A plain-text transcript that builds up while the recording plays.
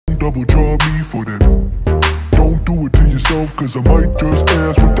double draw me for that. Don't do it to yourself, cause I might just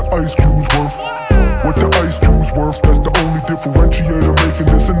ask what the ice cube's worth. What the ice cube's worth, that's the only differentiator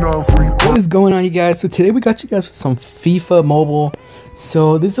making this a non-free. What is going on, you guys? So today we got you guys with some FIFA mobile.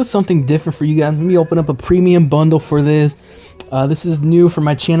 So this is something different for you guys. Let me open up a premium bundle for this. This is new for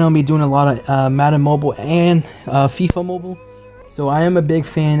my channel. I'll be doing a lot of Madden mobile and FIFA mobile. So I am a big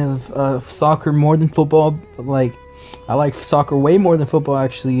fan of soccer more than football. Like, I like soccer way more than football,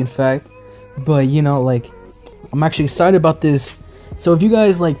 actually, in fact. But you know, like, I'm actually excited about this. So if you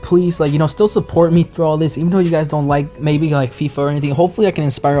guys, like, please, like, you know, still support me through all this, even though you guys don't like maybe like FIFA or anything. Hopefully I can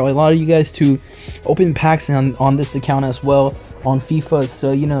inspire a lot of you guys to open packs on this account as well on FIFA.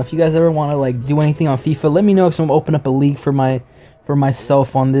 So, you know, if you guys ever want to like do anything on FIFA, let me know, because I'm gonna open up a league for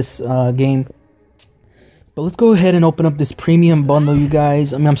myself on this game. But let's go ahead and open up this premium bundle, you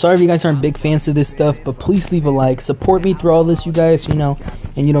guys. I mean, I'm sorry if you guys aren't big fans of this stuff, but please leave a like, support me through all this, you guys, you know,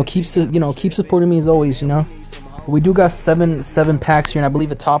 and you know, keep supporting me as always, you know. We do got seven packs here, and I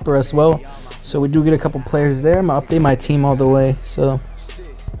believe a topper as well. So we do get a couple players there. I'm gonna update my team all the way. So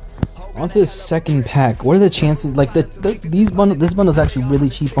on to the second pack. What are the chances? Like this bundle is actually really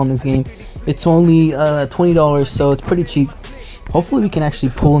cheap on this game. It's only $20, so it's pretty cheap. Hopefully we can actually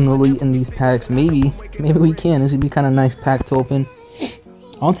pull an elite in these packs. Maybe we can. This would be kind of nice pack to open.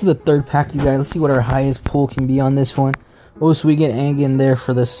 On to the third pack, you guys. Let's see what our highest pull can be on this one. Oh, so we get Ang in there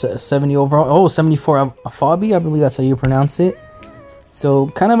for the 70 overall. Oh, 74 Afabi, I believe that's how you pronounce it. So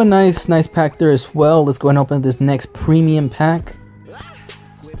kind of a nice pack there as well. Let's go ahead and open this next premium pack.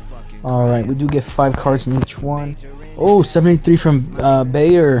 Alright, we do get 5 cards in each one. Oh, 73 from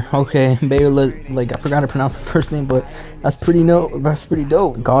Bayer. Okay, Bayer, like, I forgot to pronounce the first name, but that's pretty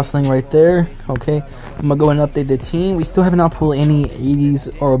dope. Gosling right there. Okay, I'm gonna go and update the team. We still have not pulled any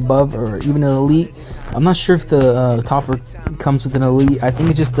 80s or above, or even an elite. I'm not sure if the topper comes with an elite. I think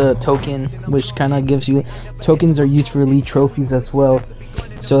it's just a token, which kind of gives you, tokens are used for elite trophies as well.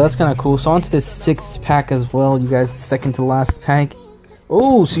 So that's kind of cool. So on to the sixth pack as well, you guys. Second to last pack.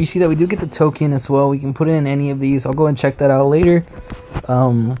 Oh, so you see that we do get the token as well. We can put it in any of these. I'll go and check that out later.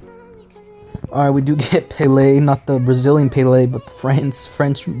 Alright, we do get Pele, not the Brazilian Pele, but the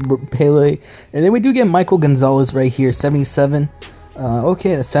French Pele. And then we do get Michael Gonzalez right here, 77.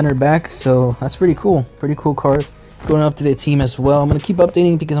 Okay, the center back. So that's pretty cool. Pretty cool card. Going up to the team as well. I'm going to keep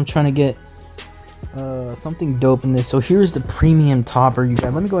updating because I'm trying to get something dope in this. So here's the premium topper, you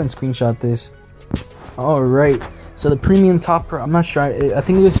guys. Let me go ahead and screenshot this. Alright. So the premium topper, I'm not sure. I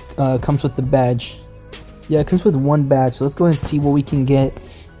think it just comes with the badge. Yeah, it comes with one badge. So let's go ahead and see what we can get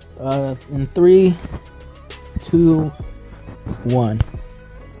in 3, 2, 1.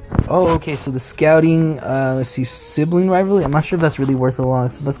 Oh, okay. So the scouting, let's see, sibling rivalry. I'm not sure if that's really worth a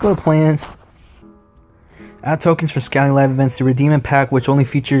lot. So let's go to plans. Add tokens for scouting live events to redeem a pack which only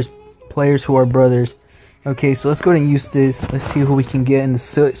features players who are brothers. Okay, so let's go ahead and use this. Let's see who we can get in the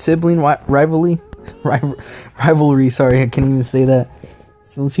sibling rivalry. Rivalry, sorry, I can't even say that.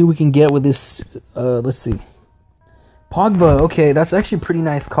 So let's see what we can get with this. Let's see, Pogba. Okay, that's actually a pretty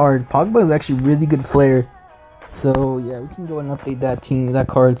nice card. Pogba is actually a really good player. So yeah, we can go and update that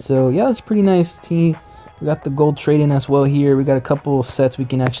card. So yeah, that's a pretty nice team. We got the gold trade-in as well here. We got a couple sets we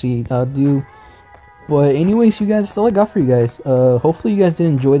can actually do. But anyways, you guys, that's all I got for you guys. Hopefully you guys did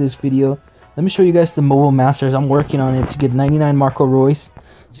enjoy this video. Let me show you guys the mobile masters. I'm working on it to get 99 Marco Reus.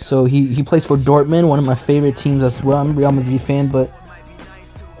 So he plays for Dortmund, one of my favorite teams as well. I'm a Real Madrid fan, but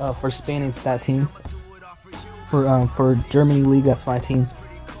for Spain it's that team. For Germany league, that's my team.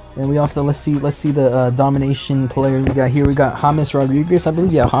 And we also let's see the domination player we got here. We got James Rodriguez, I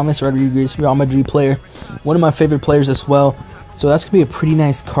believe. Yeah, James Rodriguez, Real Madrid player, one of my favorite players as well. So that's gonna be a pretty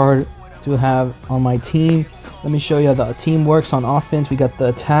nice card to have on my team. Let me show you how the team works on offense. We got the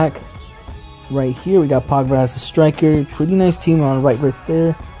attack. Right here, we got Pogba as a striker. Pretty nice team on right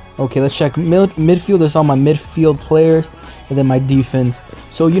there. Okay, let's check midfield. There's all my midfield players, and then my defense.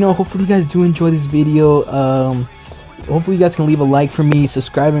 So, you know, hopefully you guys do enjoy this video. Hopefully you guys can leave a like for me,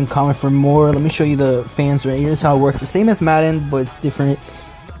 subscribe, and comment for more. Let me show you the fans right here. This is how it works. The same as Madden, but it's different,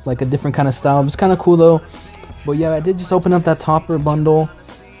 like a different kind of style. It's kind of cool though. But yeah, I did just open up that topper bundle.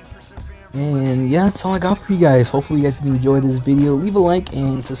 And yeah, that's all I got for you guys. Hopefully you guys did enjoy this video. Leave a like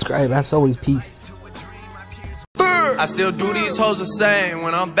and subscribe. As always, peace. I still do these hoes the same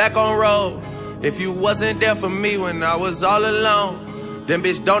when I'm back on road. If you wasn't there for me when I was all alone, then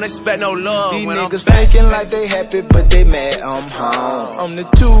bitch don't expect no love. These when niggas faking like they happy but they mad I'm home. I'm the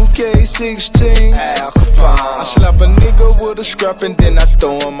 2K16 Al Capone. I slap a nigga with a scrap and then I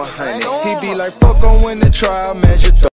throw him a honey. He be like fuck on when they try, man, you